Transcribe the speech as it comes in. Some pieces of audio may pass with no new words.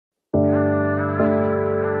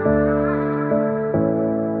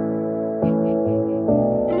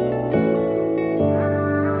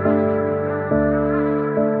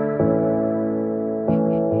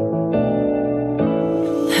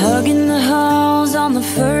the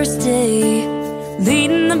first day,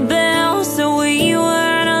 leading the bell so we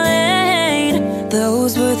weren't late.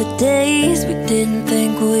 Those were the days we didn't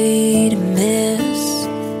think we'd miss.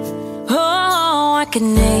 Oh, I could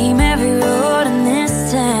name every road in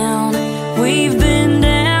this town we've been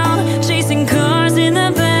down, chasing cars in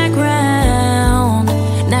the background.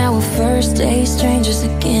 Now we're first day strangers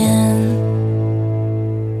again.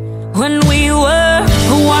 When we were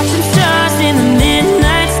watching stars in the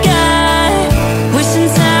midnight sky, wishing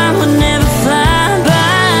time would never fly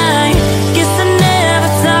by. Guess I never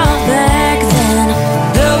thought back then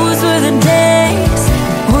those were the days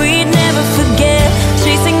we'd never forget.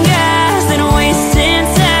 Chasing guys and wasting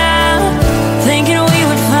time, thinking we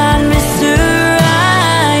would find Mr.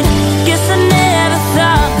 Right. Guess I never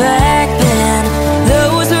thought back then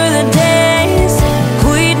those were the days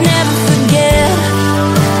we'd never forget.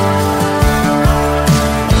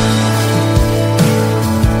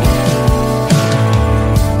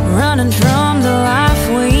 Running from the life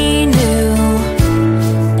we knew,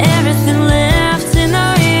 everything left in the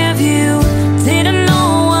rear view. Didn't know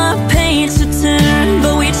what page to turn,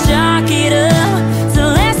 but we chalk it up to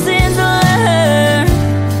lessons learned.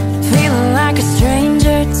 Feeling like a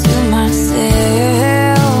stranger to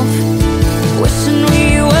myself, wishing we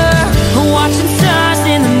were watching stars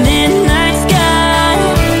in the midnight sky,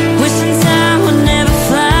 wishing time would never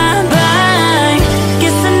fly by.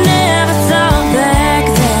 Guess I never thought back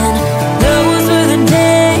then those were the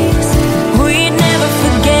days we'd never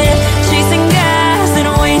forget. Chasing guys and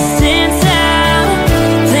wasting time,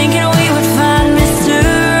 thinking we would find Mr.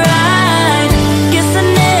 Right. Guess I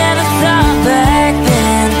never thought back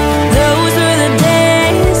then those were the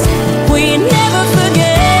days we'd never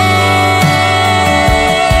forget.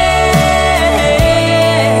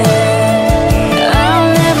 I'll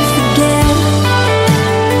never forget.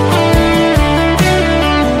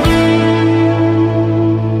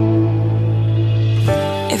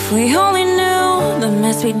 If we only knew the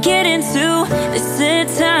mess we'd get into. They said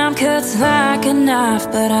time cuts like a knife,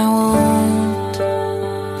 but I won't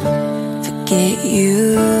forget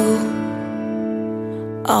you.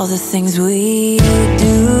 All the things we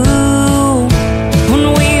do. When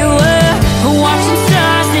we were watching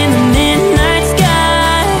stars in the midnight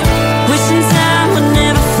sky, wishing time would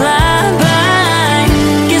never fly by.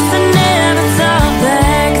 Guess I never thought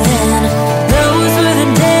back then those were the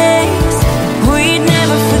days we'd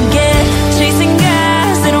never forget. Chasing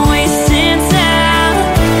guys and wasting time,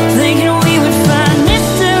 thinking we would find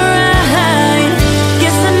Mr. Right.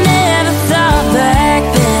 Guess I never thought back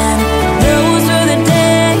then those were the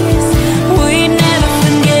days we'd never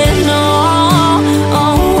forget. No, oh,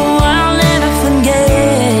 I'll never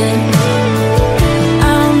forget.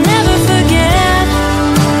 I'll never forget.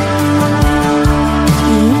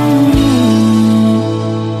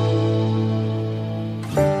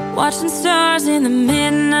 Watching stars in the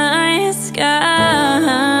midnight sky.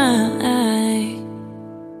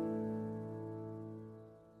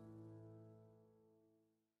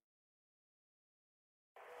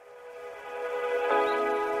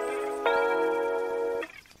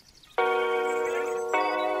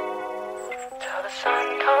 Till the sun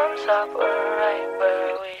comes up, we're right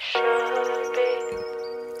where we should be.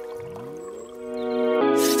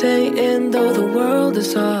 Stay in though the world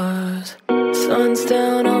is ours. Sun's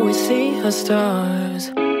down, all we see are stars.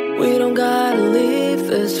 We don't gotta leave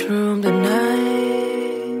this room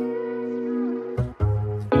tonight.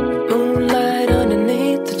 Moonlight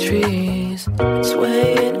underneath the trees,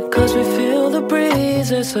 swaying cause we feel the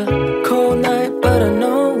breeze. It's a cold night, but I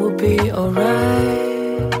know we'll be alright.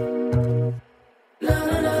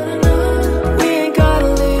 We ain't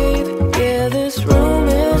gotta leave, yeah, this room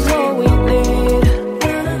is all we need.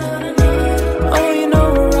 Oh, you know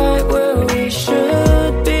we're right where we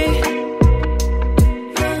should be.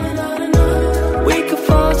 We could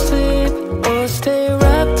fall asleep or stay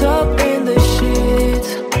wrapped up in the sheets.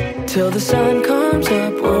 Till the sun comes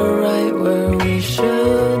up, we're right where we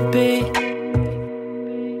should be.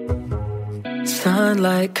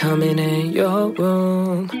 Sunlight coming in your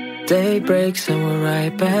room, day breaks and we're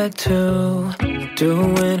right back to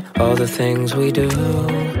doing all the things we do.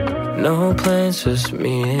 No plans, just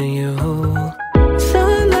me and you.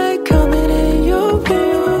 Sunlight coming in your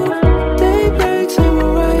room, day breaks and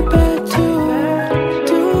we're right back to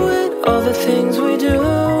doing all the things we do.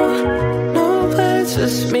 No plans,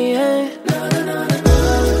 just me and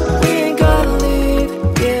we ain't gotta leave,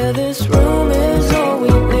 yeah, this room is all we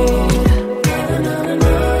need.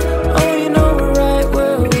 Oh, you know we're right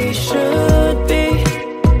where we should be.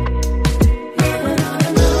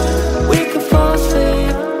 We could fall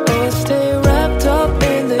asleep or stay wrapped up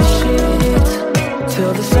in the sheets.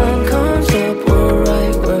 comes up, we're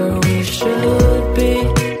right where we should be.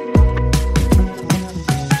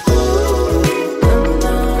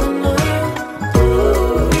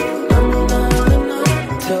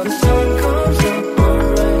 Till the sun comes up, we're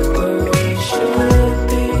right where we should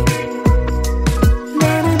be.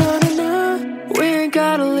 Na na na na na, we ain't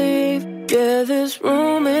gotta leave. Yeah, this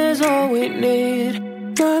room is all we need.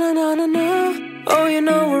 Na na na na na, oh you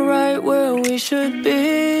know we're right where we should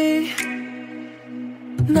be.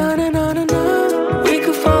 Na na na na na, we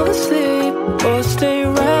could fall asleep or stay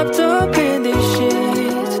wrapped up in these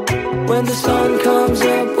sheets. When the sun comes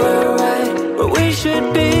up, we're right where we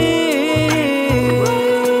should be.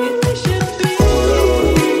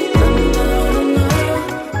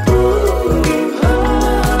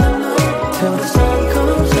 Till the sun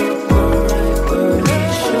comes up, we're right where we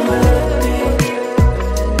should be.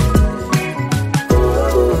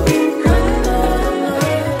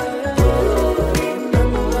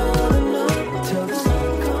 Till the sun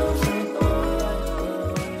comes up, we're right where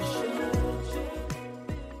we should be.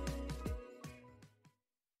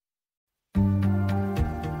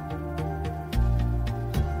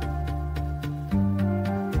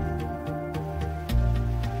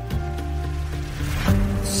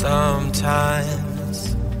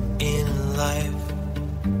 Sometimes in life,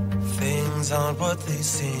 things aren't what they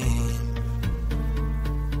seem.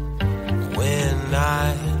 When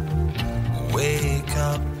I wake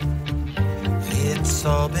up, it's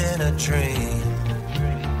all been a dream.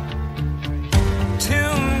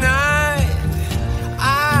 Tonight,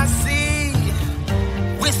 I see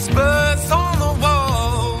whispers on the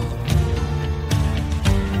wall.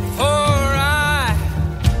 For I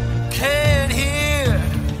can't hear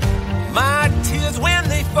my tears when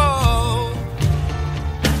they fall.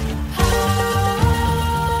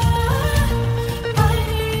 I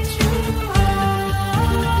need you.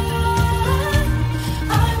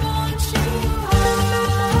 I want you.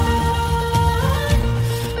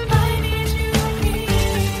 I need you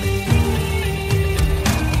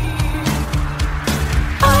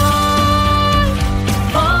I'm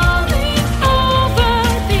falling over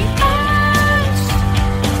the edge,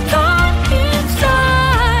 caught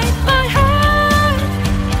inside my head.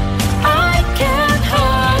 I can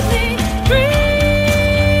hardly breathe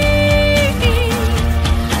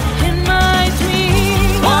in my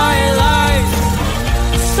dreams. Twilight,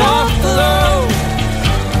 soft glow,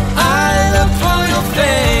 I look for your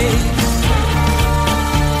face.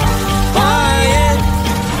 Quiet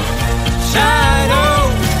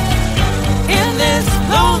shadows in this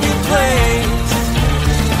lonely place.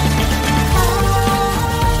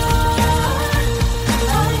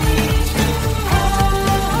 I need you.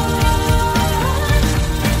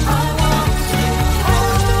 I want you. I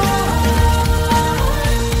need you.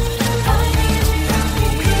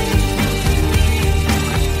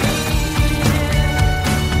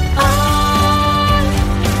 I'm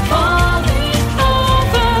falling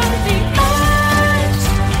over the edge,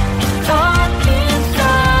 caught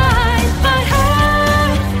inside my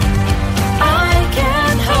head. I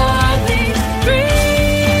can hardly breathe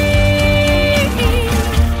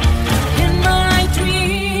in my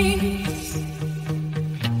dreams.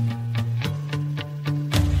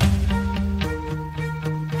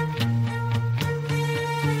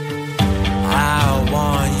 I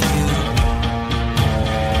want you.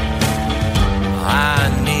 I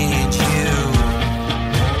need you.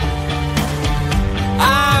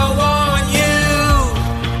 I want you.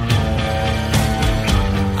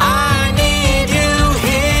 I need you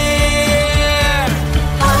here.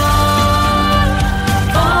 I'm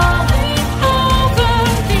falling over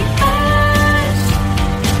the edge,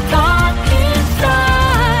 caught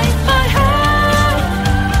inside my head.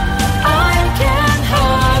 I can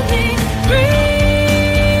hardly breathe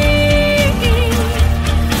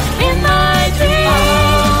in my dreams.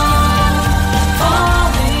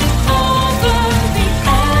 Falling over the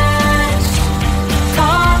edge,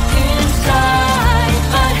 caught inside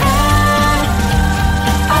my head.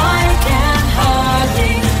 I can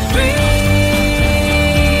hardly breathe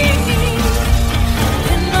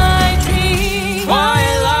in my dreams.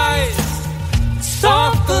 Twilight,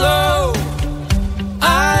 soft glow, I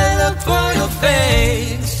look for your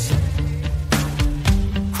face.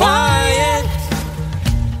 Quiet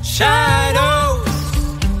shadows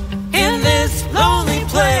in this lonely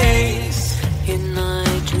place. In my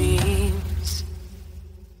dreams.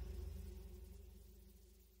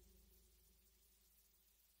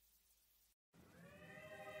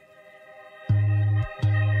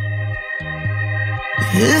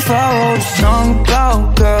 If I wrote a song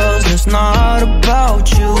about girls that's not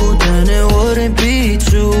about you, then it wouldn't be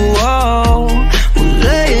too old.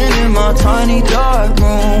 Well, laying in my tiny dark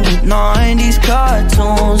room with 90s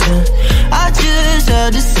cartoons, and I just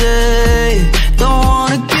had to say, don't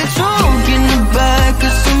wanna get drunk in the back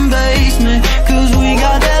of some basement, cause we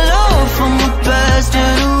got that love from a past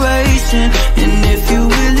generation. And if you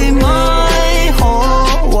really my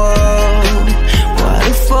whole world, why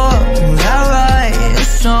the fuck would I write a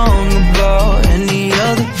song about any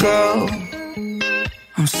other girl?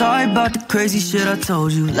 I'm sorry about the crazy shit I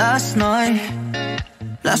told you last night.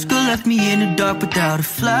 Last girl left me in the dark without a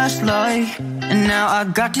flashlight, and now I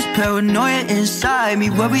got this paranoia inside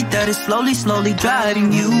me, worried that it's slowly, slowly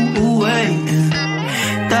driving you away. And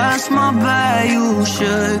that's my bad, you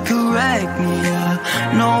should correct me.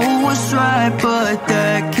 I know what's right, but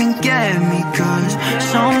that can get me, cause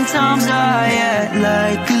sometimes I act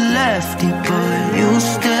like a lefty, but you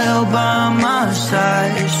still by my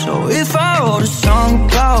side. So if I wrote a song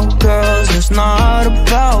about girls that's not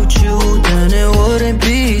about you, then it wouldn't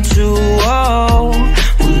be too old.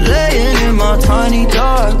 We're laying in my tiny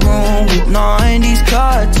dark room with 90s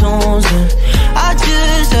cartoons, and I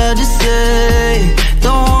just had to say,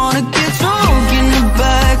 don't wanna get drunk in the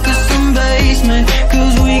back of some basement,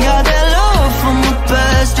 cause we got that love from a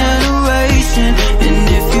past generation. And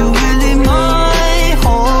if you really my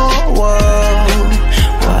whole world,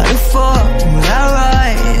 why the fuck would I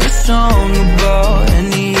write a song about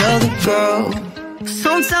any other girl?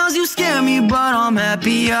 Sometimes you scare me, but I'm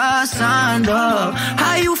happy I signed up.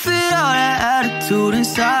 How you fit all that attitude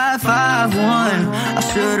inside 5'1"? I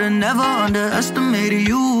should've never underestimated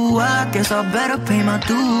you. I guess I better pay my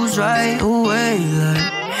dues right away.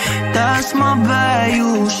 Like, that's my bad,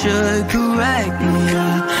 you should correct me. I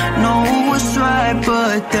know what's right,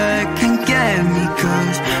 but that can get me,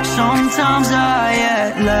 cause sometimes I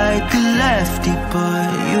act like a lefty, but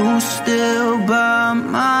you still by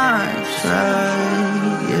my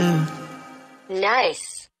side, yeah. Nice.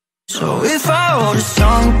 So if I wrote a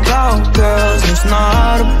song about girls that's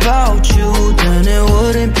not about you, then it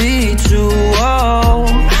wouldn't be too old.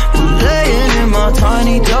 We're laying in my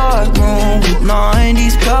tiny dark room with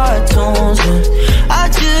 90s cartoons, and I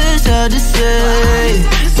just had to say,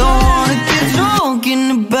 don't wanna get drunk in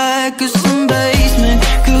the back of some basement,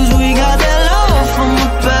 cause we got that love from a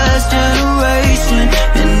past generation.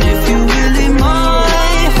 And if you really my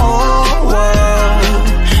whole world,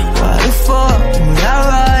 why the fuck would I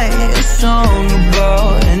write a song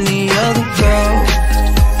about any other girl?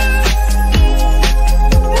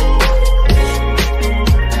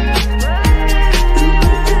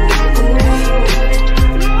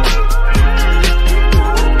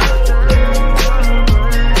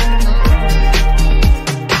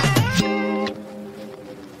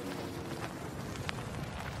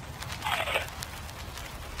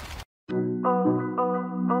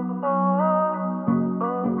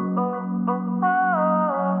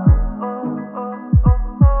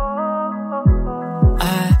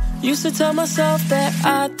 Used to tell myself that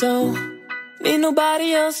I don't need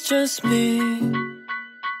nobody else, just me.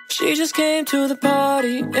 She just came to the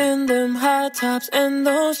party in them high tops and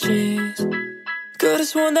those jeans. Could've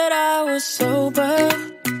sworn that I was sober,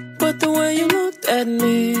 but the way you looked at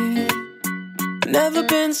me, never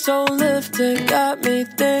been so lifted, got me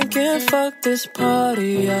thinking, fuck this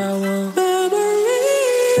party, I want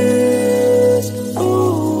memories.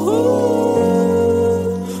 Ooh,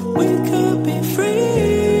 we could be free.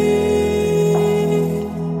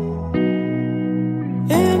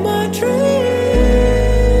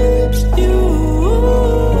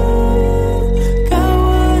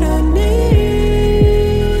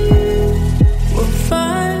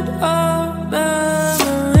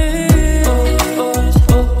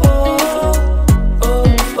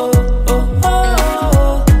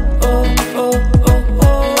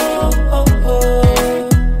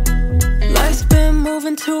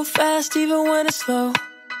 Even when it's slow,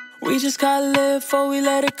 we just gotta live before we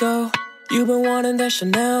let it go. You've been wanting that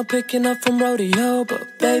Chanel, picking up from rodeo,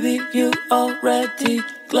 but baby, you already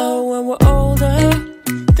glow. When we're older,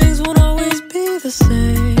 things won't always be the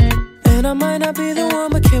same, and I might not be the one,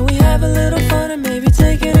 but can we have a little fun and maybe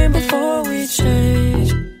take it in before we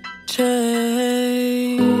change,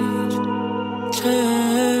 change,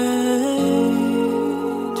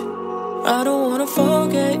 change. I don't wanna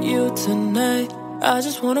forget you tonight, I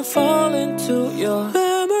just wanna fall into your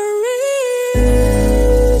memories.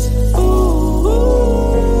 Ooh,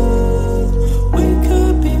 we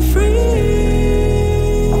could be free.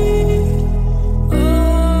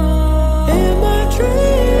 Oh, in my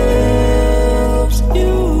dreams,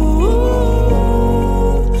 you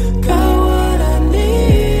got what I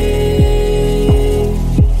need.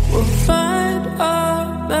 We'll find our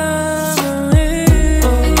memories.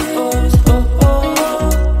 Oh, oh, oh,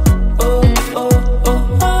 oh.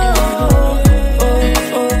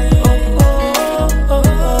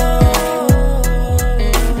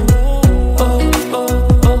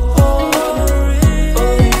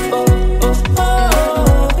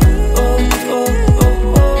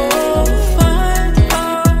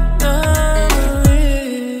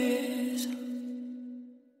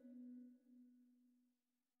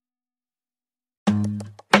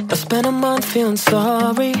 spent a month feeling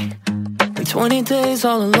sorry, and 20 days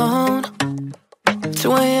all alone.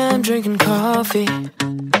 2 a.m. drinking coffee,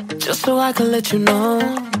 just so I could let you know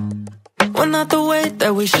we're not the way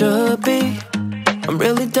that we should be. I'm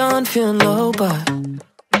really done feeling low, but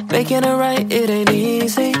making it right, it ain't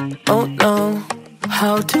easy. Oh no.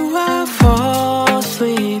 How do I fall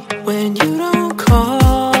asleep when you don't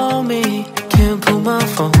call me? Can't put my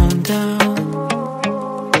phone down.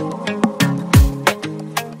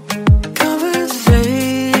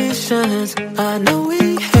 Conversations, I know we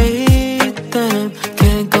hate them.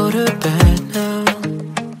 Can't go to bed now.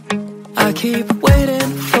 I keep waiting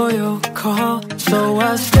for your call, so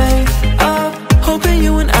I stay up, hoping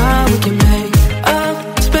you and we can make up.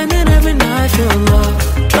 Spending every night feeling love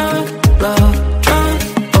drunk,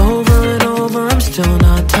 over and over. I'm still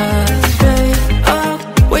not tired. Stay up,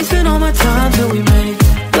 wasting all my time till we make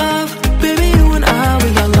love. Baby, you and we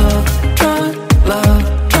got love drunk,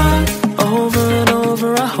 over and over.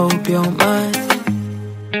 I hope you're mine.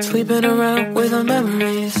 Sleeping around with our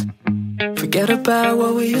memories, forget about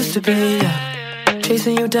what we used to be, yeah.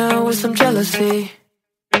 Chasing you down with some jealousy,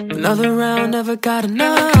 another round, never got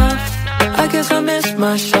enough. I guess I missed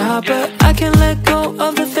my shot, but I can't let go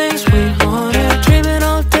of the things we wanted. Dreaming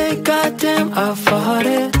all day, goddamn, I fought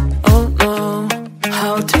it. Oh no.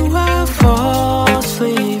 How do I fall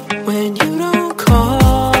asleep when you don't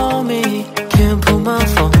call me? Can't put my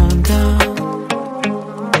phone down.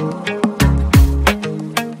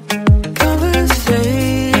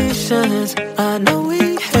 Conversations, I know we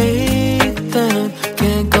hate them.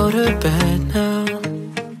 Can't go to bed now.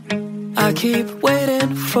 I keep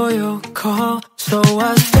waiting for your call, so I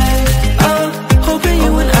stay up, hoping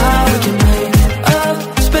you and we can make up.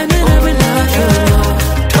 Spending every night feeling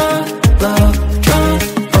love drunk,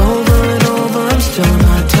 over and over. I'm still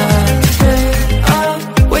not tired. Stay up,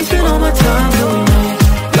 wasting all my time till we make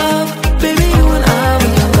love. Baby, you and we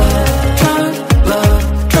got love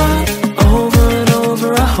drunk, over and over.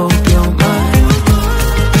 I hope you're mine.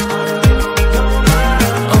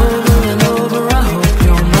 Over and over, I hope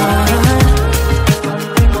you're mine.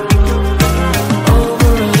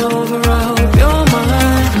 Over and over, I hope you're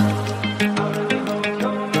mine.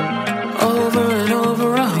 Over and over,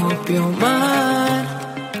 I hope you're mine.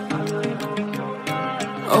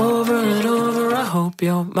 Over and over, I hope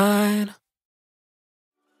you're mine.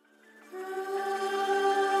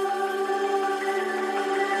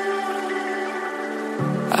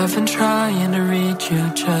 I've been trying to reach you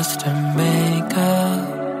just to make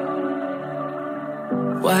up.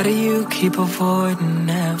 Why do you keep avoiding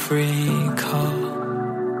every call?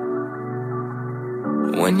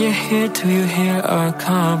 When you're here, do you hear our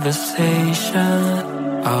conversation?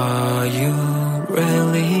 Are you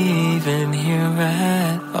really even here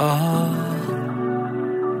at all?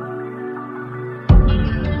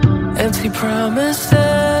 Empty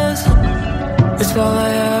promises, it's all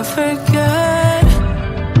I ever get.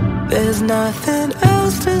 There's nothing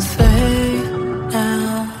else to say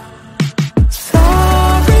now.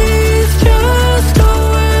 Sorry's just a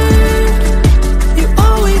word you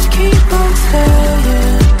always keep on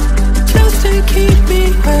saying, just to keep me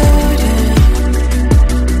waiting.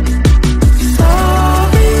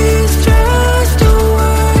 Sorry's just a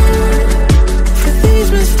word for these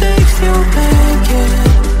mistakes you're making.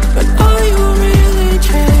 But are you really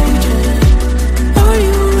changing? Are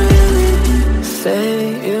you really? Say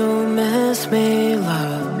you miss me,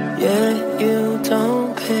 love, yet you don't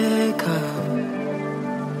pick up.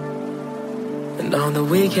 And on the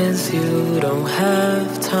weekends you don't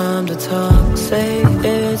have time to talk. Say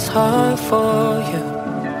it's hard for you,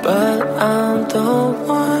 but I'm the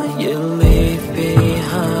one you leave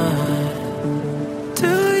behind.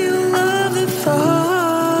 Do you love the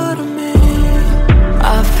thought of me?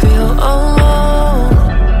 I feel alone.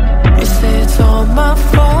 You say it's all my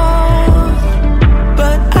fault,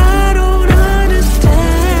 but I don't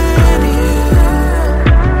understand you.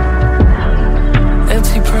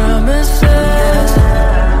 Empty promises,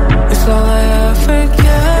 it's all I ever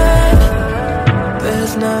get.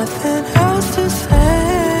 There's nothing else to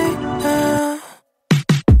say now.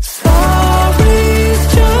 Sorry.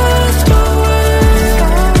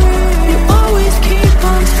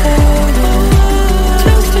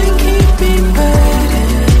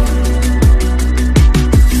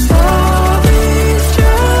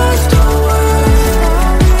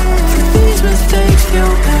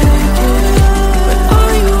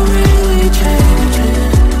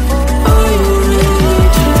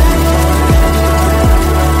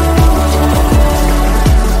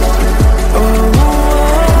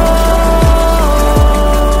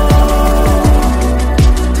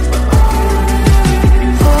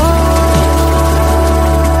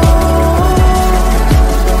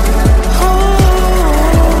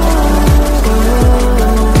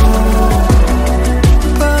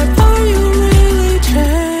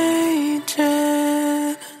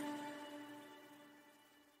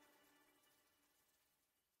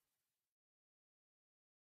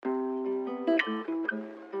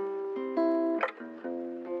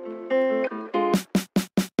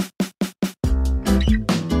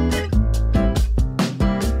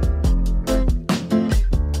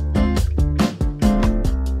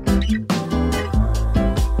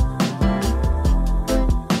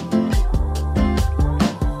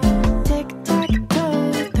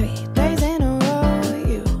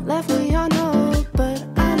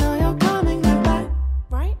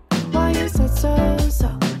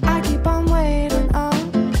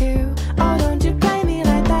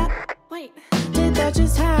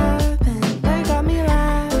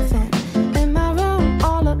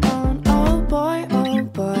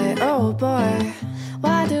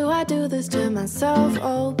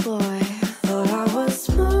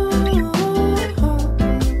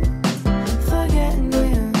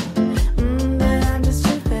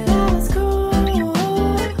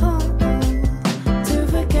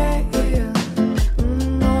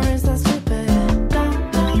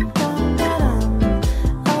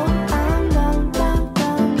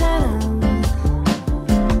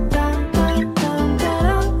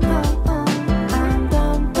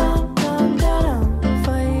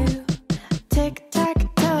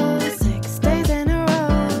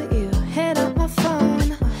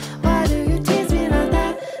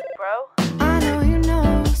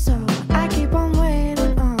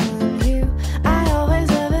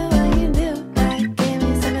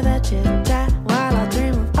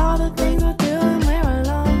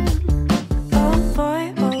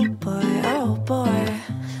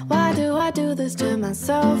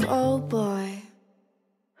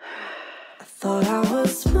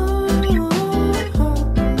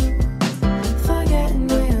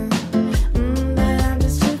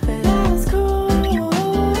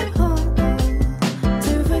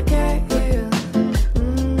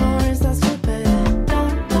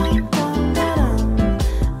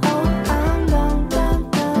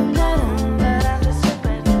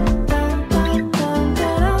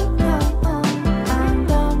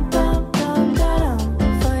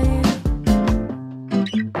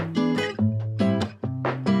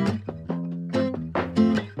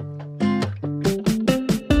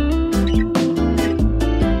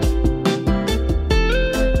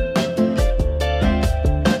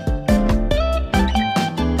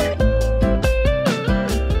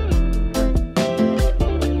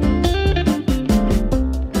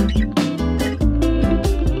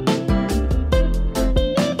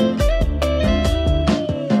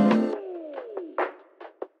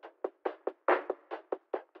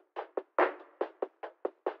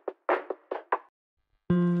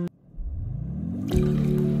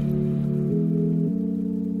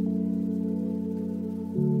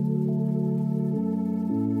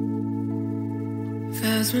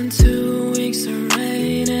 There's been 2 weeks of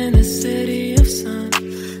rain in the city of sun.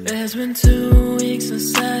 There's been 2 weeks of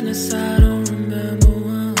sadness, I don't remember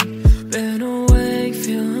one. Been awake,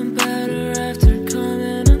 feeling better after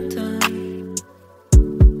coming undone.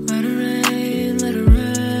 Let it rain, let it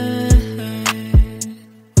rain.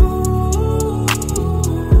 Ooh,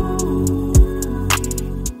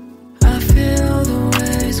 I feel the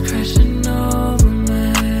waves crashing over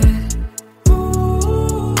me.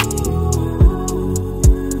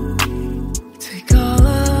 Take all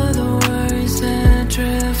of the worries and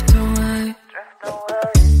drift away.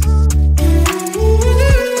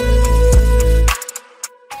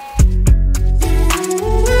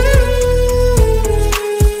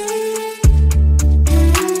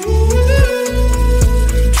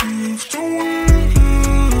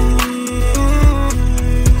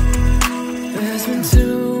 There's been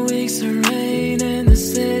 2 weeks of rain in the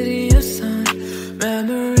city of sun.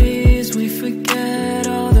 Memories we forget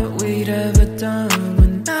all that we'd ever done.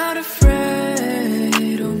 We're not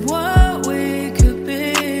afraid of what we could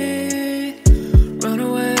be.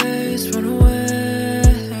 Runaways, runaways.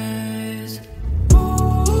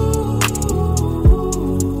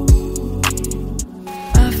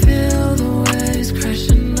 I feel the waves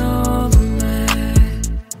crashing over me.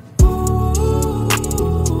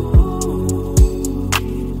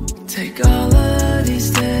 Take all of these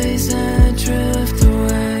days and drift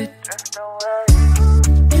away.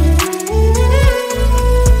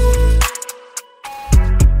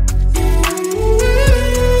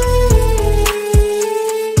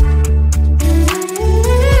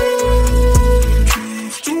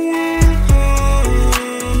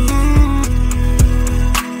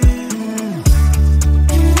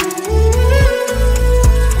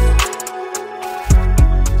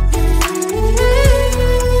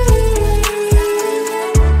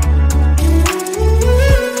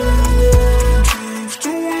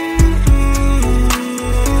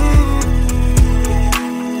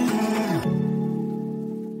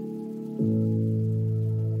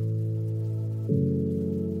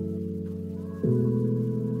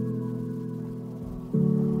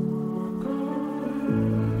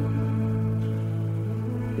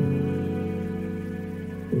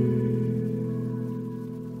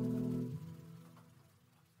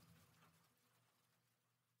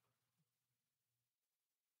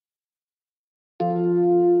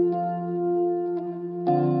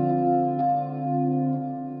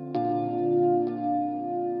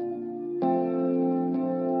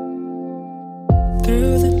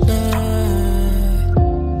 Through the night,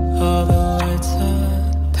 all the lights are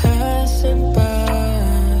passing by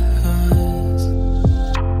us.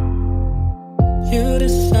 You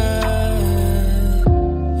decide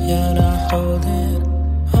you're not holding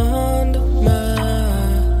on to my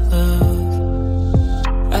love.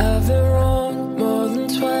 I've been wrong more than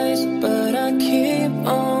twice, but I keep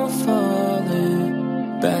on falling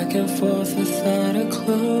back and forth without a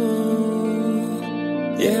clue.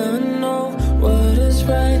 Yeah, I know what is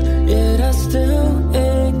right, yet I still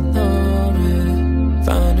ignore it.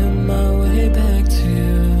 Finding my way back to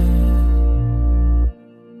you.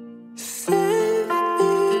 Save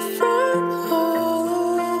me from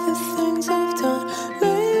all of the things I've done.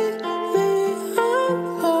 Lately I'm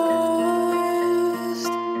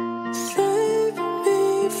lost. Save me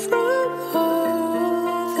from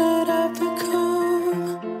all that I've become,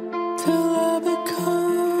 till I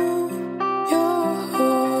become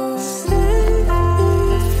yours. Save me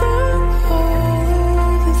from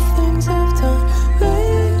all the things I've done.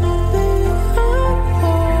 Lately I'm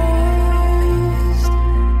lost.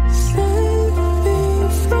 Save me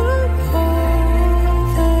from all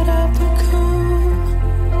that I've become,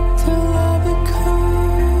 till I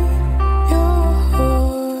become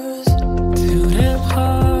yours. Too damn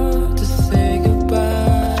hard to say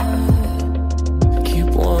goodbye. Keep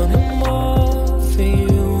wanting more for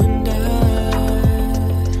you and I.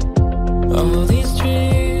 All these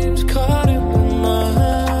dreams caught in my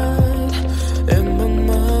mind, in my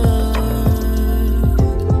mind.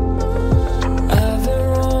 I've been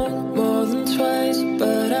wrong more than twice,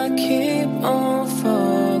 but I keep on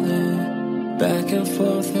falling back and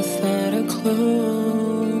forth without a clue.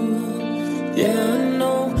 Yeah, I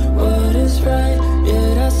know what is right,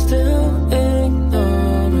 yet I still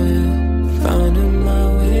ignore it. Finding my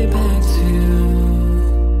way back to you.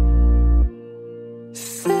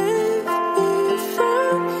 Save me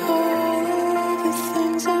from all the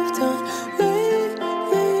things I've done.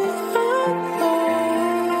 Lately I'm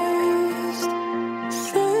lost.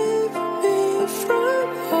 Save me from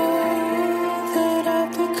all that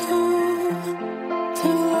I've become,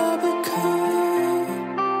 till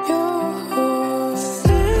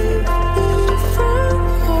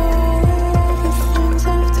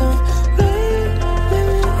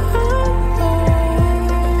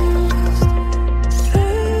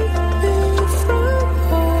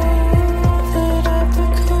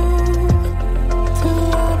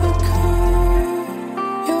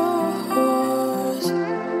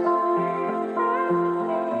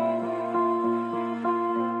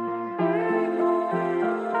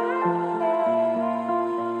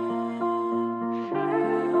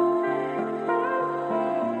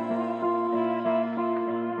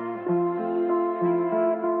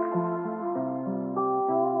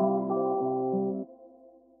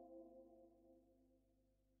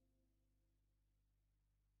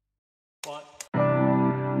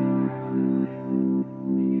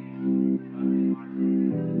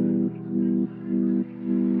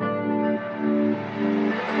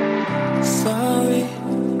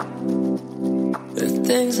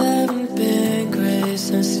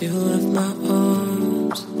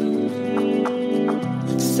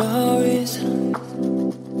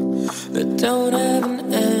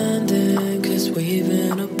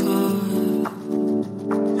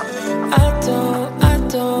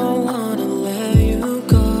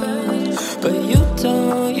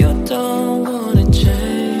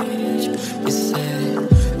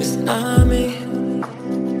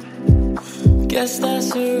Guess that's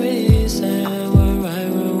the reason we're right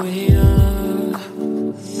where we are.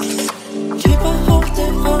 Keep on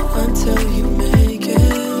holding on until you make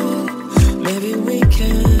it. Maybe we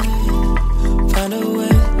can find a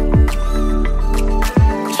way.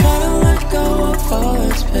 Try to let go of all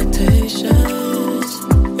expectations.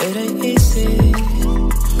 It ain't easy.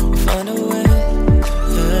 Find a way.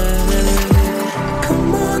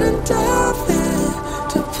 Come on and dive in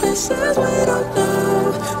to places we don't know.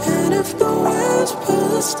 And if the waves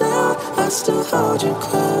pull us down, I still hold you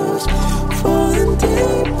close. Falling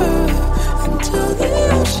deeper until the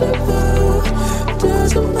ocean blue.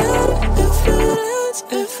 Doesn't matter if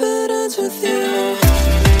it ends with you.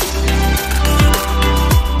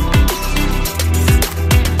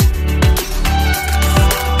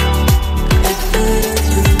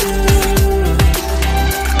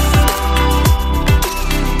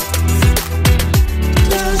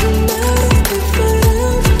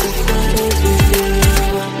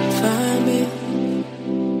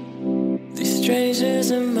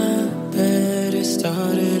 Strangers in my bed, it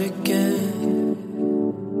started again.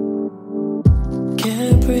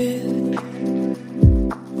 Can't breathe.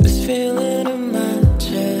 This feeling in my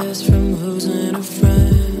chest from losing a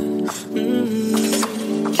friend.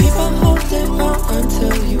 Keep on holding on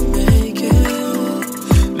until you make it.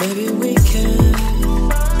 Maybe we can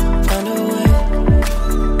find a way.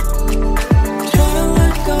 Try to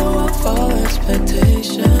let go of all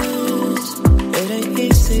expectations. It ain't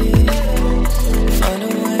easy. Find a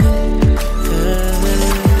way, yeah.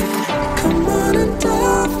 Come on and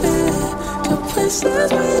dive in to places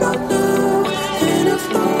we don't know. And if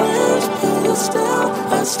the waves pull us down,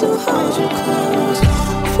 I still hold you close.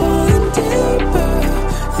 Falling deeper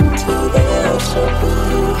until the ocean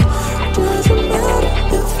blue. Doesn't matter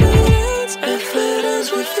if it ends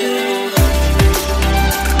with you.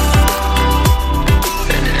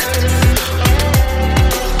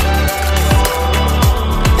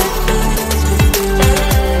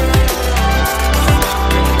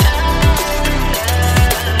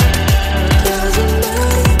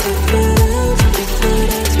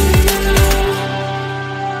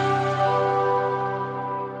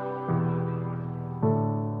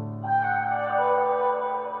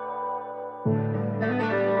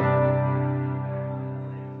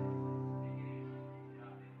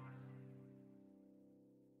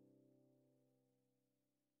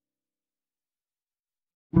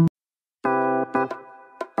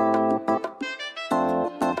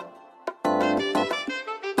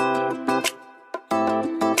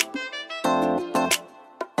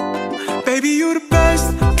 Baby, you the best,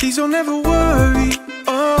 please don't ever worry.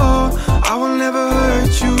 Oh, I will never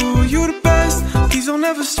hurt you. You the best, please don't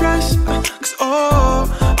ever stress. Cause oh,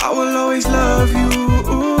 I will always love you.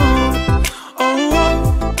 Oh,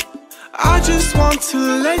 oh, I just want to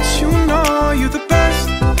let you know you're the best.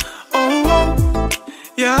 Oh,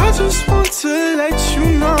 yeah, I just want to let you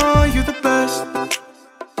know you're the best.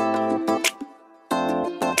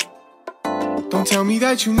 Don't tell me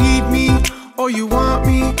that you need me or you want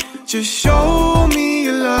me. Just show me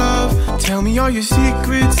your love. Tell me all your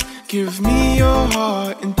secrets. Give me your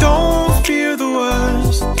heart. And don't fear the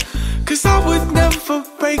worst. Cause I would never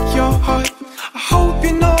break your heart. I hope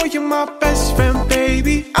you know you're my best friend,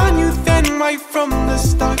 baby. I knew then right from the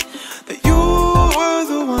start that you were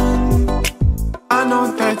the one. I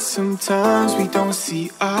know that sometimes we don't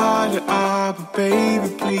see eye to eye, but baby,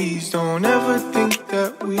 please don't ever think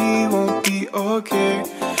that we won't be okay.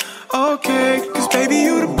 Okay, cause baby,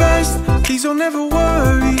 you the best, please don't ever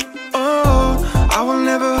worry. Oh, I will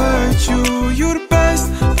never hurt you. You the best,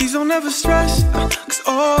 please don't ever stress. Cause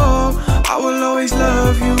oh, I will always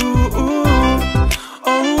love you. Oh,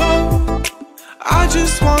 oh, I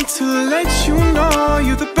just want to let you know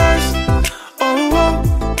you're the best.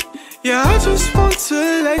 Oh, yeah, I just want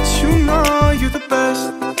to let you know you're the best.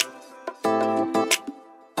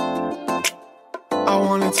 I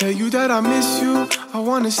wanna tell you that I miss you. I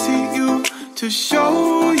wanna see you to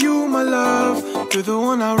show you my love. You're the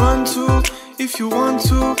one I run to. If you want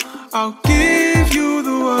to, I'll give you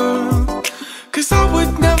the world. Cause I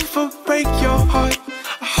would never break your heart.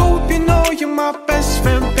 I hope you know you're my best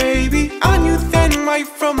friend, baby. I knew then right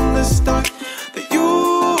from the start that you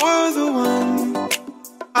were the one.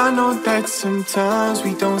 I know that sometimes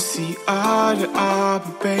we don't see eye to eye,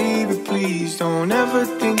 but baby, please don't ever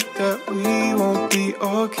think that we won't be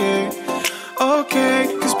okay. Okay,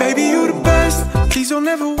 cause baby, you the best, please don't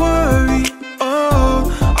ever worry. Oh,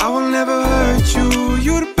 I will never hurt you.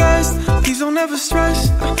 You the best, please don't ever stress.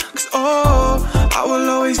 Cause oh, I will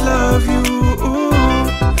always love you. Oh,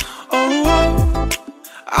 oh,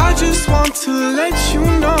 I just want to let you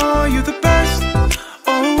know you're the best.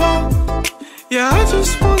 Oh, Yeah, I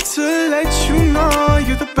just want to let you know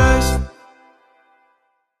you're the best.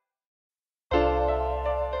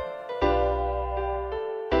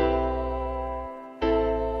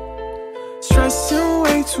 Stressing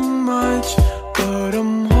way too much, but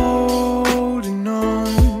I'm holding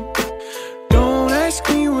on. Don't ask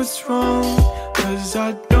me what's wrong, 'cause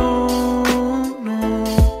I don't know.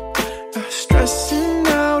 Stressing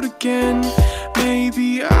out again,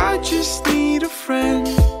 maybe I just need a friend.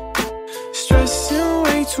 Stressing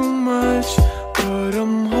way too much, but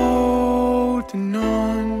I'm holding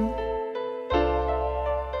on.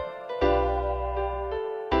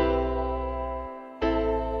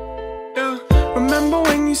 Yeah, remember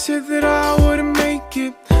when you said that I wouldn't make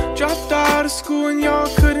it? Dropped out of school and y'all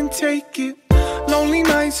couldn't take it. Lonely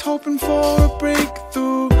nights hoping for a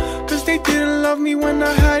breakthrough, 'cause they didn't love me when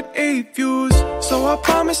I had 8 views. So I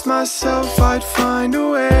promised myself I'd find a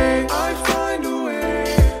way. I'd find a way.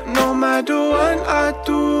 No matter what I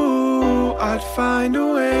do, I'd find a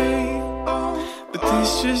way. But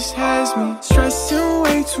this just has me stressing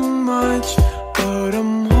way too much, but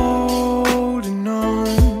I'm holding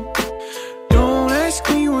on. Don't ask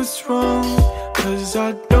me what's wrong, 'cause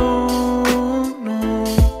I don't know.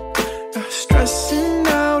 Stressing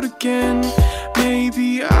out again, maybe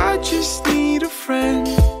I just need a friend.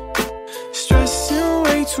 Stressing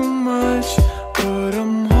way too much, but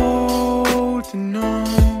I'm holding on.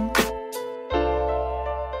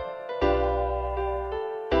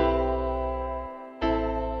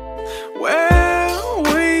 Where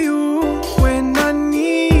were you when I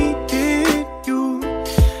needed you?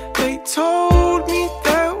 They told me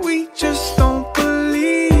that we just don't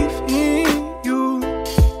believe in you.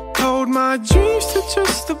 Told my dreams to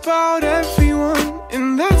just about everyone,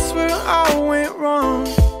 and that's where I went wrong.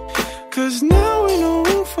 'Cause now in a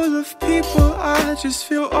room full of people, I just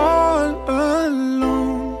feel all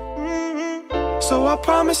alone. So I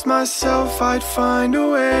promised myself I'd find a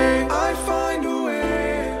way. I'd find a way.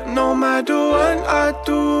 No matter what I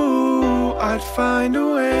do, I'd find a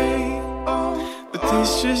way. But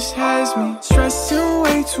this just has me stressing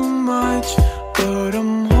way too much, but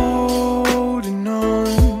I'm holding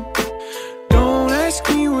on. Don't ask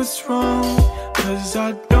me what's wrong, 'cause I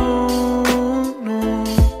don't know.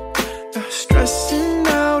 Stressing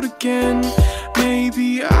out again, maybe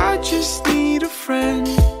I just need a friend.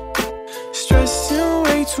 Stressing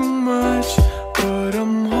way too much, but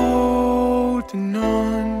I'm holding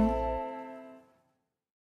on.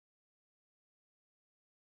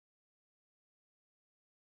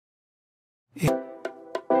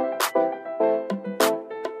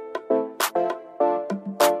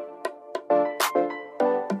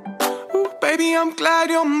 Ooh, baby, I'm glad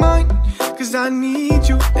you're mine, 'cause I need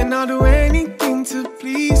you, and I'll do anything to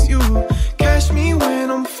please you. Catch me when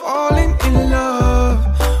I'm falling in love.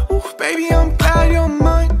 Ooh, baby, I'm glad you're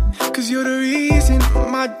mine, 'cause you're the reason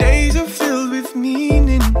my days are filled with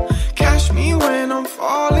meaning. Catch me when I'm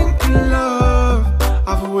falling in love.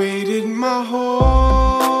 I've waited my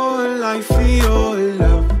whole life for your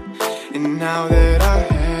love, and now that I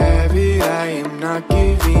have it, I am not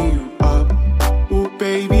giving you up. Ooh,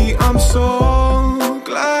 baby, I'm so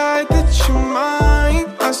glad that you're mine,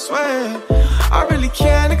 I swear. I really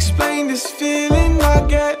can't explain this feeling I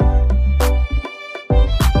get.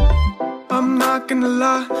 I'm not gonna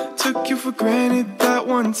lie, took you for granted that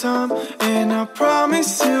one time, and I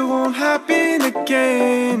promise it won't happen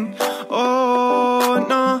again. Oh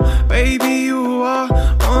no, baby, you are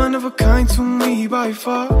one of a kind to me by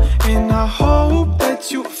far, and I hope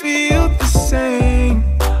that you feel the same.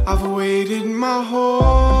 I've waited my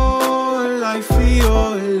whole life for your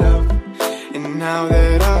love, and now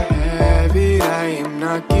that I have it, I am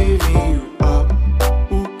not giving you up.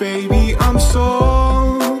 Ooh, baby, I'm so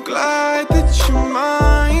glad that you're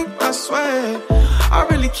mine, I swear. I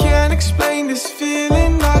really can't explain this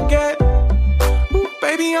feeling I get. Ooh,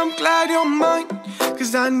 baby, I'm glad you're mine,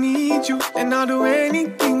 'cause I need you, and I'll do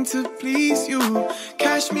anything to please you.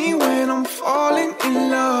 Catch me when I'm falling in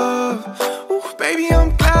love. Ooh, baby,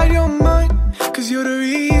 I'm glad you're mine, 'cause you're the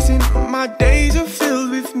reason my days are filled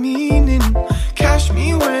with meaning. Catch me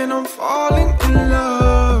when I'm falling in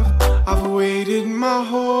love. I've waited my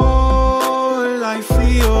whole life for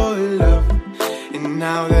your love, and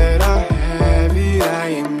now that I have it, I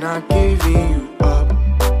am not giving you up.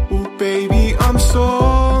 Ooh, baby, I'm so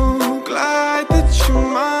glad that you're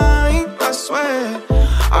mine, I swear.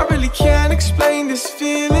 I really can't explain this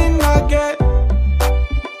feeling I get.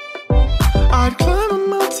 I'd climb a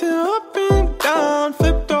mountain up and down,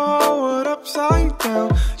 flip the whole world upside down,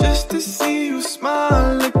 just to see you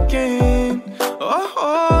smile again. Oh,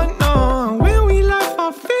 oh no, when we laugh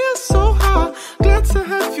I feel so high. Glad to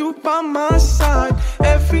have you by my side.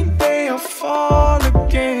 Every day I fall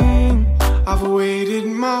again. I've waited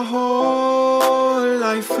my whole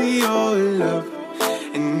life for your love,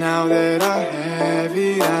 and now that I have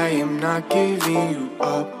it, I am not giving you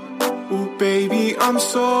up. Ooh, baby, I'm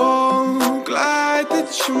so glad that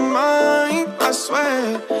you're mine. I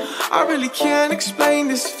swear, I really can't explain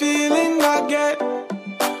this feeling I get.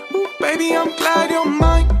 Ooh, baby, I'm glad you're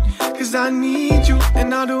mine, 'cause I need you,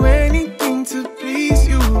 and I'll do anything to please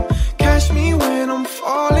you. Catch me when I'm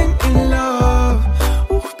falling in love.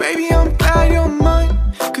 Ooh, baby, I'm glad you're mine,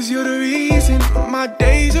 'cause you're the reason my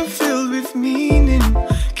days are filled with meaning.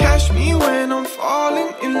 Catch me when I'm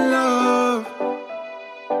falling in love.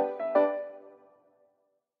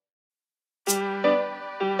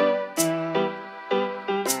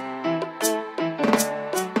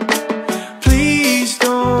 Please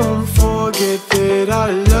don't forget that I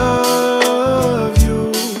love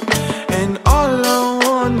you, and all I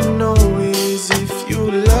wanna know is if you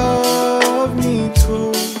love me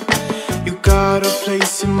too. You got a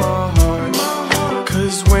place in my heart,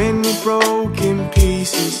 'cause when we broke in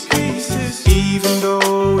pieces, even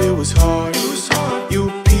though it was hard,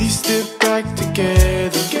 you pieced it back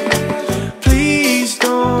together. Please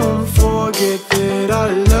don't forget that I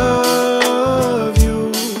love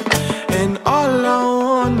you, and all I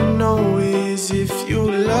wanna know is if you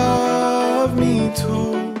love me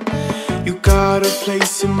too. You got a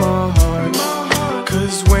place in my heart,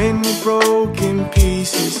 'cause when we broke in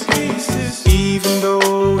pieces, even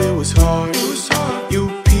though it was hard, you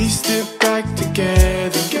pieced it back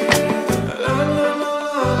together.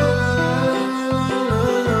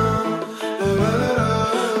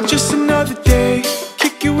 Just another day,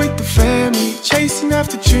 kick it with the family, chasing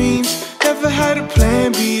after dreams. Never had a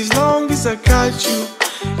plan B, as long as I got you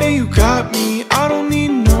and you got me. I don't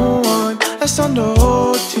need no one, that's on the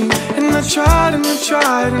whole team. And I tried and I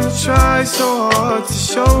tried and I tried so hard to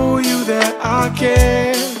show you that I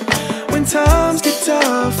care. When times get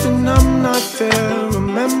tough and I'm not there,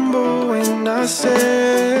 remember when I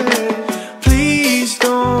said, please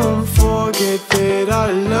don't forget that I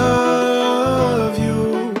love you,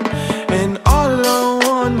 and all I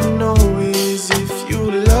wanna know is if you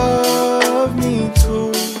love me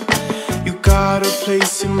too. You got a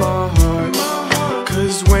place in my heart,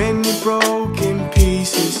 'cause when you broke in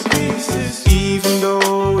pieces, even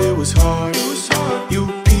though it was hard, you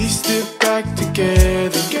pieced it back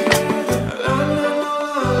together.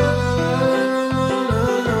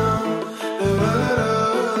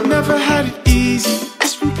 Never had it easy,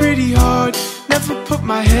 it's been pretty hard. Never put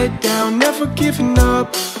my head down, never giving up,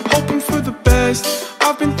 hoping for the best.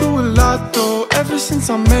 I've been through a lot though, ever since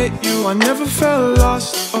I met you, I never felt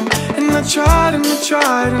lost. Oh, and I tried and I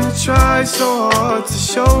tried and I tried so hard to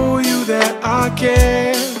show you that I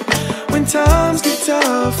care. When times get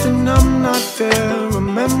tough and I'm not there,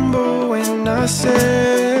 remember when I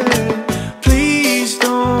said, please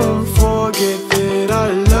don't forget that I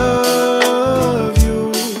love you,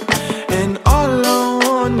 and all I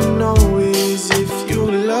wanna know is if you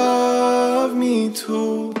love me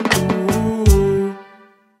too.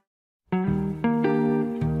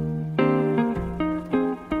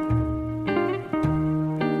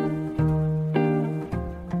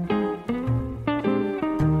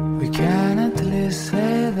 We can at least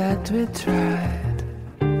say that we tried.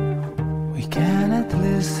 We can at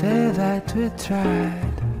least say that we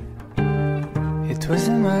tried. It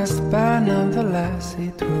wasn't much, but nonetheless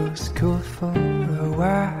it was cool for a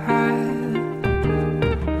while.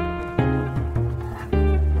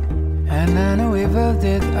 And I know we both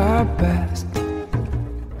did our best,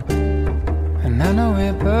 and I know we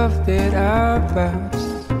both did our best.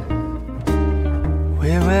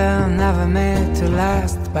 We were never made to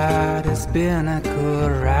last, but it's been a cool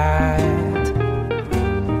ride.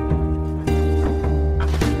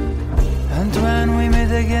 And when we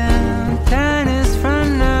meet again 10 years from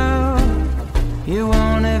now, you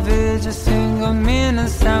won't have aged a single minute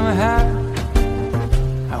somehow.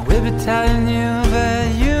 I will be telling you that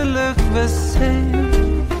you look the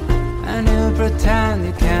same, and you'll pretend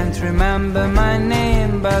you can't remember my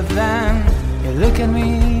name. But then you look at me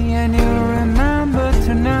and you remember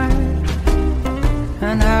tonight,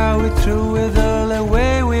 and how we threw it all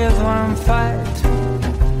away with one fight.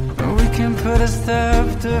 We can put a stop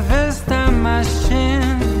to this time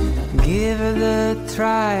machine, give it a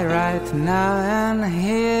try right now and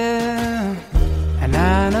here. And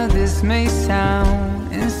I know this may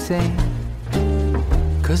sound insane,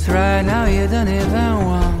 'cause right now you don't even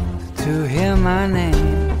want to hear my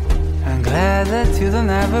name. I'm glad that you don't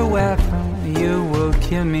have a weapon, you will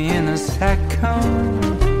kill me in a second.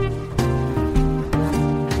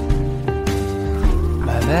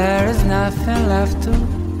 But There is nothing left to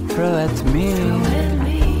throw at me.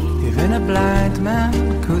 Even a blind man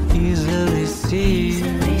could easily see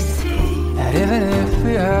that even if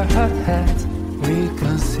we are hotheads, we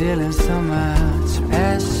concealing so much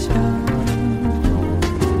passion.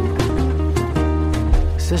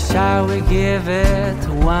 So shall we give it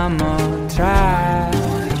one more try?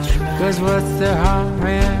 'Cause what's the harm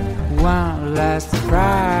in one last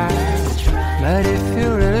try? But if you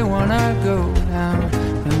really wanna go down,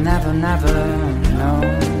 you'll never, never know.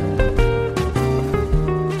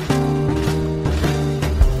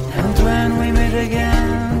 And when we meet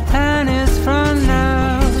again 10 years from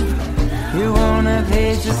now, you won't have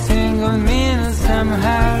aged a single minute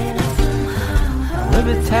somehow. We'll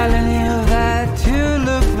be telling you that you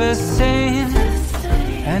look the same,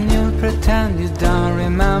 and you'll pretend you don't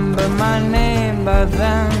remember my name. But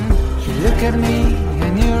then you look at me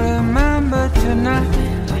and you remember tonight.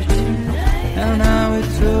 And now we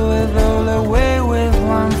threw it all away with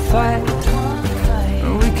one fight.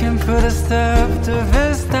 We can put a stop to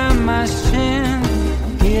this time machine.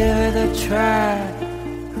 Give it a try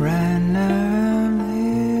right now.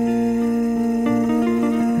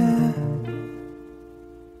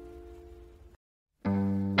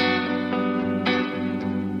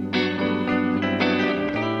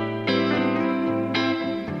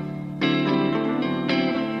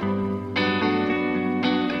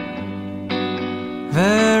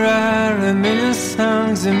 There are a million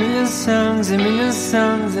songs, a million songs, a million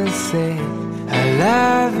songs that say I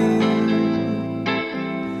love you.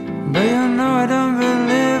 But you know I don't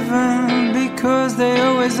believe them, because they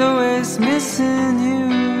always missing you.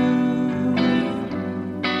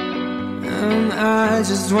 And I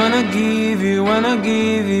just wanna give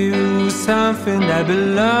you something that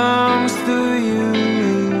belongs to you.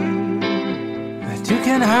 You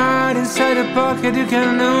can hide inside a pocket, you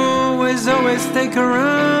can always take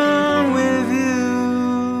around with you.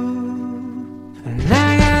 And I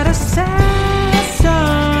got a sad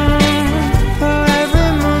song for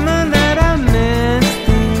every moment that I missed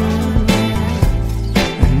you.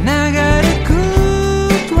 And I got a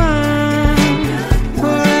good one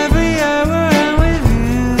for every hour I'm with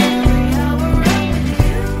you.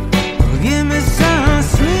 Oh, give me some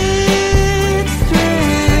sweet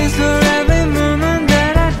strings for every moment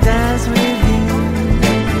that I dance with you.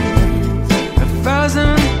 A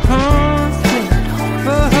thousand pounds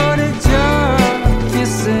for all the joy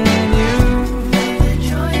kissing you.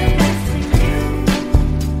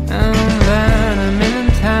 And then a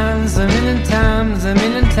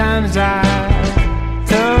million times I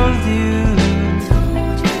told you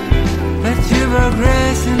that you brought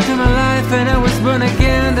grace into my life, and I was born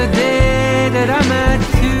again the day that I met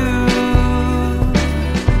you.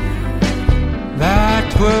 But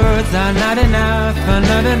words are not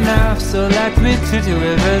enough, so let me treat you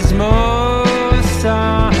with a small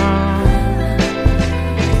song.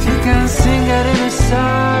 If you can sing it in a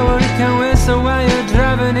song, or you can whistle while you're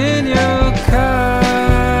driving in your car.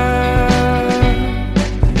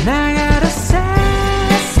 And I got a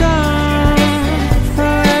sad song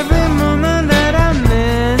for every moment that I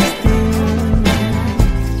missed you.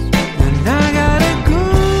 And I got a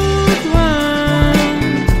good one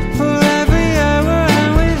for every hour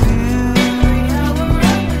I'm with you.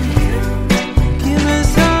 Give me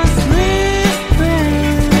some sweet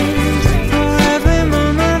things for every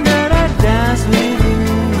moment that I dance with you.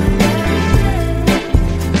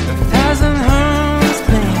 A thousand horns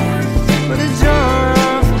playing for the joy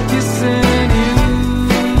of kissing you.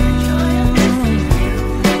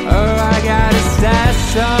 Oh, I got a sad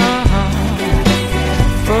song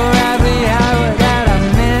for every hour that I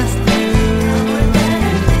missed you.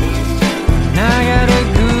 And I got a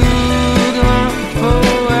good one for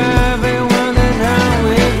everyone that I'm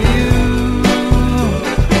with you.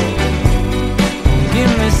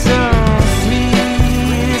 Give me some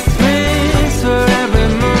sweet things for every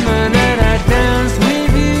moment that I dance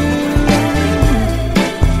with you.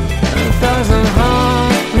 A thousand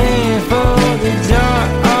hearts playing for the joy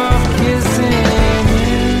of kissing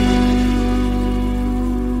you.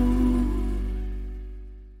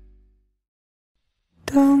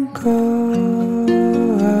 Don't go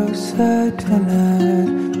outside tonight,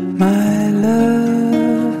 my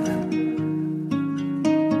love.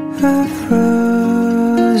 A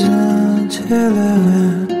frozen chilly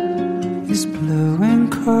wind is blowing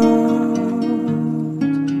cold.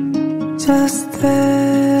 Just stay,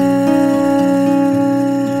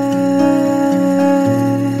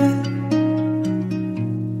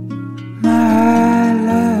 my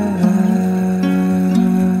love.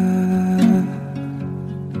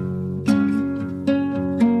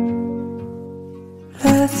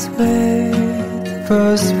 Let's wait for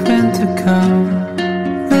to come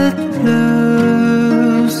with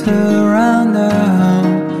blues around the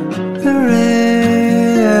home. The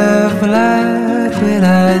ray of light will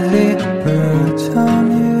hardly perch on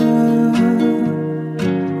you.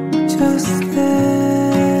 Just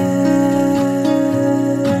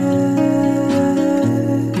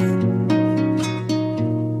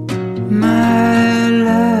my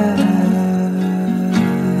love,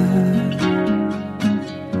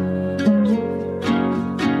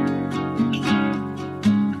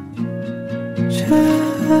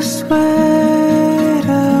 just wait a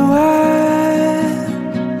while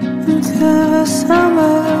until the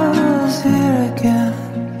summer's here again.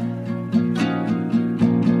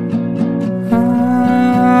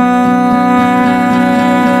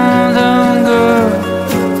 Don't go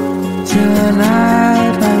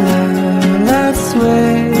tonight, my love. Let's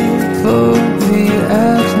wait for the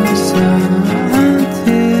afternoon sun until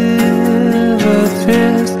the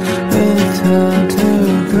drifts return to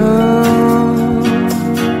go.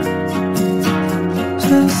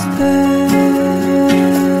 Just stay.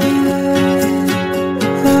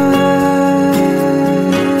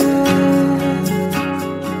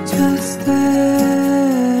 Just stay.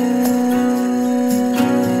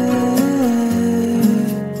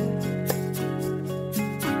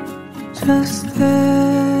 Just stay.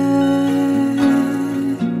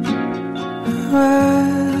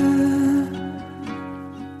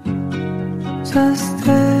 Just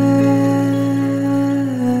stay.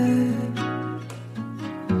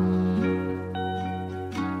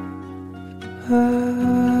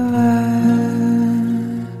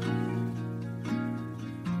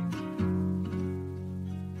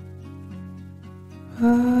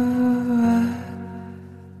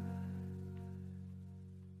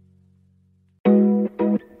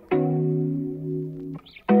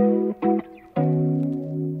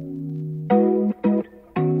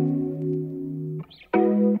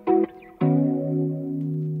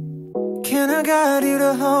 Can I guide you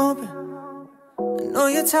to hope? I know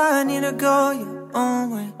you're tired, need to go your own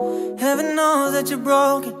way. Heaven knows that you're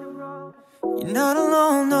broken. You're not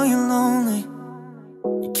alone, though you're lonely.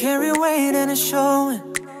 You carry weight and it's showing.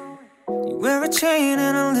 You wear a chain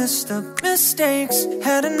and a list of mistakes.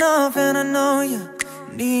 Had enough and I know you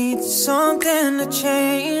need something to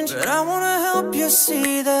change. But I wanna help you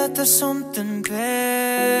see that there's something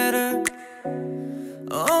better.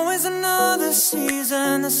 Always another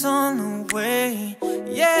season that's on the way.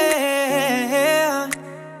 Yeah,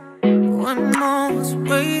 one moment's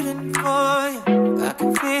waiting for you. I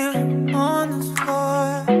can feel it on the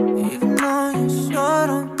floor. Even though you're short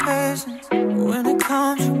on patience, when it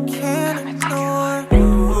comes you can't ignore.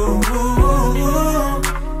 Ooh,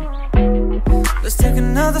 let's take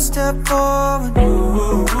another step forward.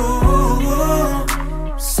 Ooh,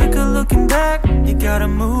 sick of looking back, you gotta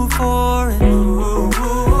move forward.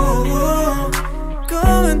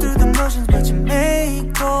 Going through the motions, but you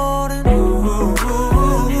make golden.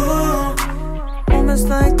 Moments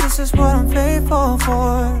like this is what I'm faithful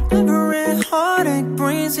for. Never-ending heartache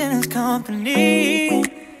brings in his company.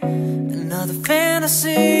 Another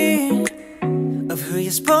fantasy of who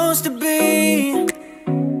you're supposed to be.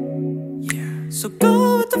 Yeah. So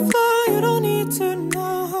go with the flow, you don't need to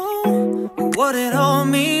know what it all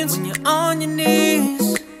means when you're on your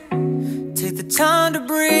knees. Take the time to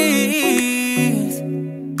breathe.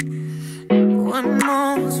 One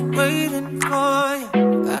moment's waiting for you.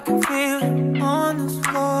 I can feel it on the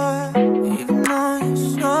floor. Even though you're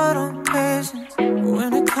short on patience,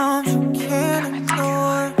 when it comes you can't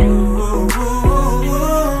ignore. Ooh,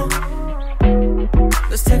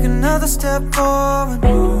 let's take another step forward.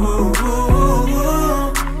 Ooh,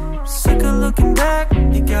 sick of looking back,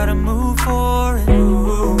 you gotta move forward.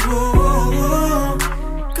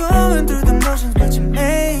 Going through the motions, but you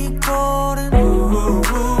make golden.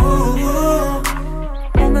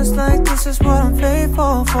 Moments like this is what I'm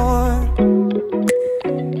faithful for.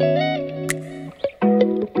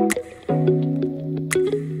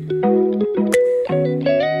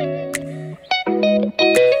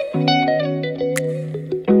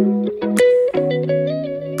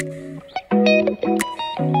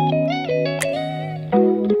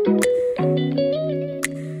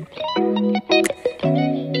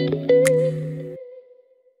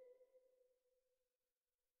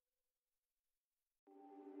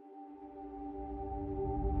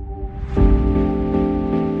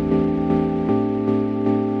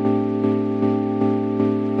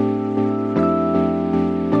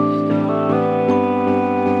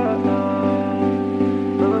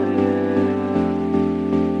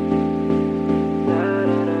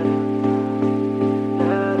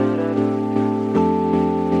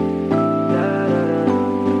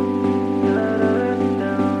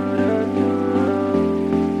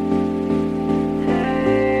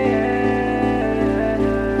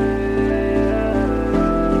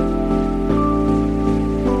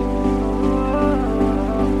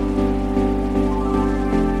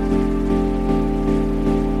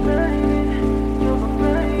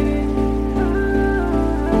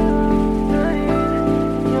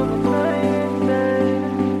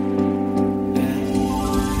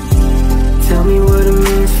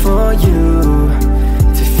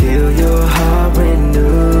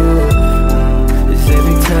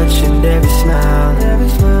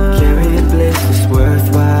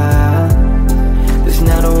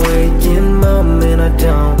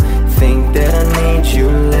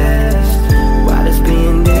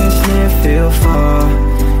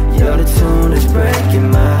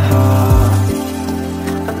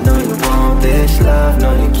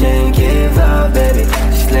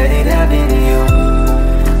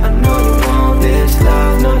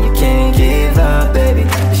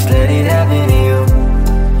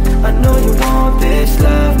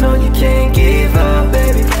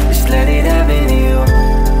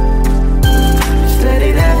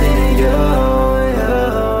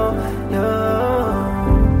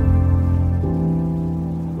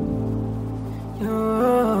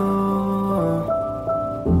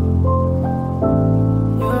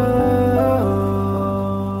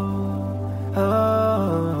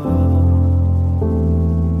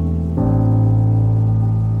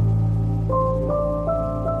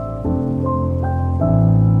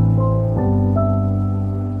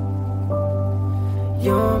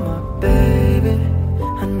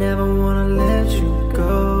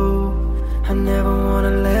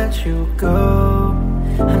 you go.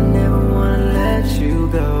 I never wanna let you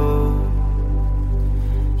go.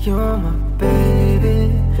 You're my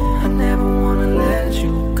baby. I never wanna let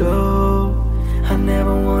you go. I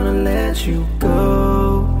never wanna let you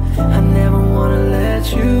go. I never wanna let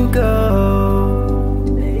you go.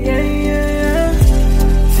 Yeah, yeah, yeah.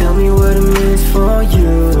 Tell me what it means for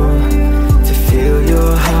you to feel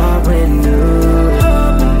your heart renewed.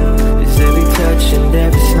 Is every touch and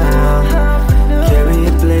every smile carry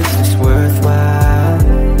a bliss that's worthwhile?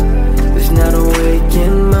 There's not a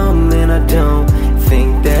waking moment I don't think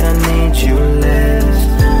that I need you less.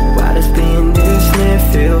 Why does being this near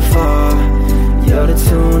feel far? You're the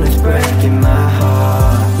tune that's breaking my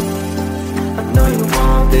heart. I know you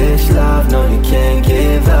want this love, no you can't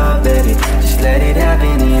give up, baby. Just let it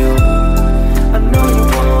happen to you. I know you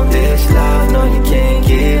want this love, no you can't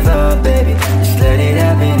give up, baby. Just let it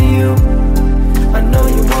happen to you. I know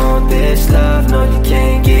you want this love, no you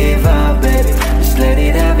can't give up, baby. Just let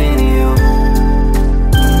it happen to you.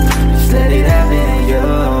 Just let it happen to you.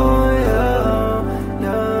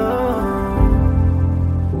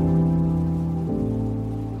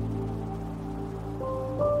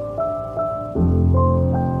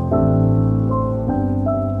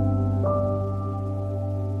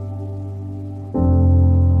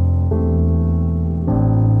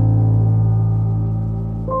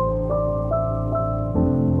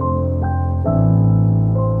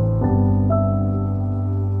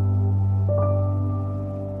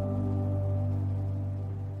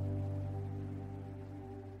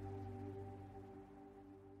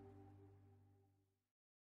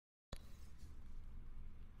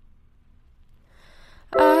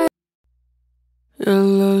 Your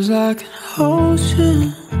love's like an ocean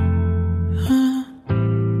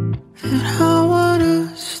that I wanna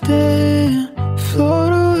stay and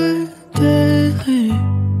float away daily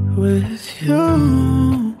with you.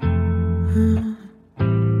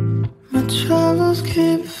 My troubles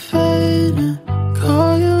keep fading,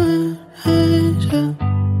 call you an angel.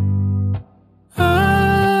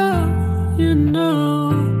 Oh, you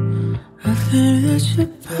know, I think that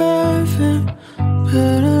you're perfect,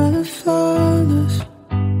 better than flawless.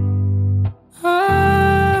 Oh,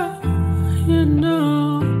 you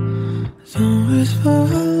know, don't whisper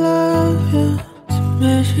I love you to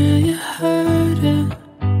make sure you heard it.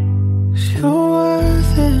 'Cause you're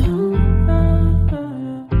worth it,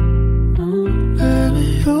 baby,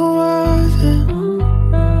 you're worth it.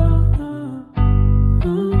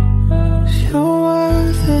 'Cause you're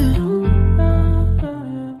worth it,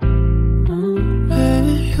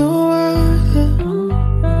 baby, you're worth it.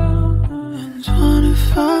 And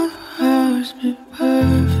 25 hours be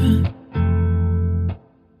perfect.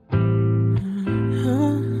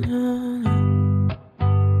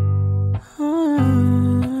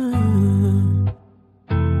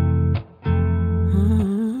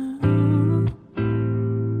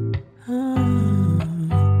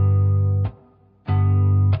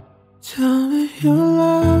 Tell me you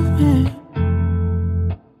love me,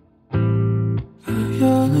 but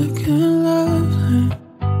you're looking